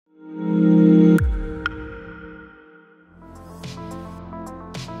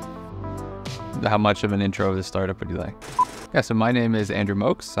how much of an intro of the startup would you like? Yeah, so my name is Andrew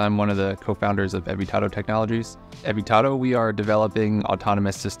Mokes. I'm one of the co-founders of Evitado Technologies. Evitado, we are developing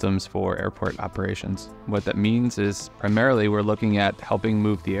autonomous systems for airport operations. What that means is primarily we're looking at helping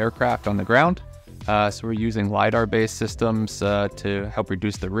move the aircraft on the ground. So we're using LiDAR-based systems to help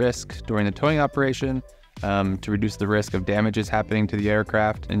reduce the risk during the towing operation, to reduce the risk of damages happening to the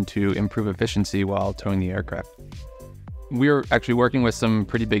aircraft, and to improve efficiency while towing the aircraft. We're actually working with some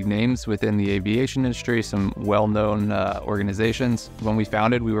pretty big names within the aviation industry, some well-known organizations. When we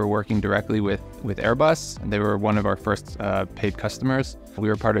founded, we were working directly with Airbus, and they were one of our first paid customers. We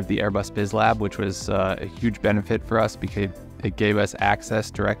were part of the Airbus Biz Lab, which was a huge benefit for us because it gave us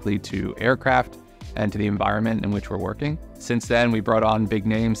access directly to aircraft and to the environment in which we're working. Since then, we brought on big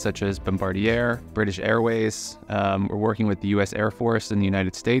names such as Bombardier, British Airways. We're working with the US Air Force in the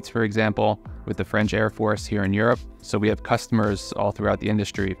United States, for example, with the French Air Force here in Europe. So we have customers all throughout the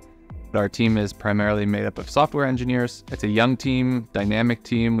industry. Our team is primarily made up of software engineers. It's a young team, dynamic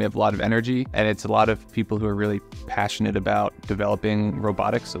team. We have a lot of energy, and it's a lot of people who are really passionate about developing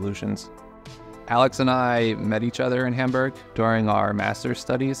robotic solutions. Alex and I met each other in Hamburg during our master's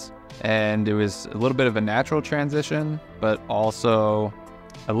studies, and it was a little bit of a natural transition, but also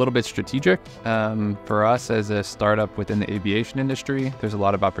a little bit strategic. For us as a startup within the aviation industry, there's a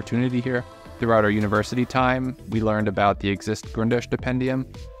lot of opportunity here. Throughout our university time, we learned about the Exist Gründerstipendium,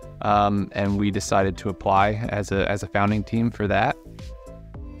 and we decided to apply as a founding team for that.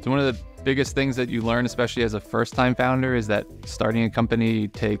 So one of the biggest things that you learn, especially as a first-time founder, is that starting a company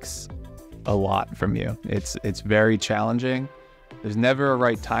takes a lot from you. It's very challenging. There's never a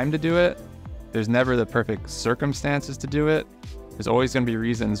right time to do it. There's never the perfect circumstances to do it. There's always going to be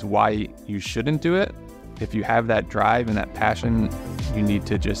reasons why you shouldn't do it. If you have that drive and that passion, you need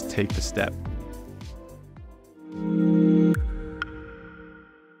to just take the step.